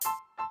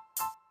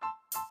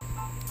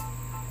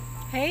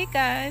Hey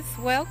guys,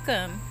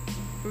 welcome.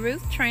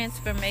 Ruth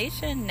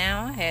Transformation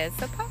now has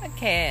a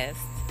podcast.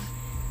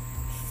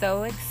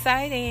 So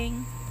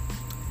exciting.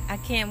 I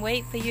can't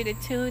wait for you to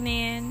tune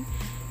in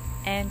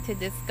and to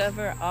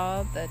discover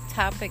all the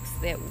topics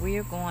that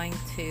we're going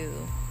to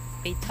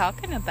be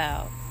talking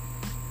about.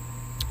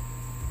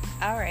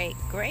 All right,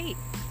 great.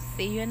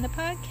 See you in the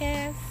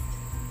podcast.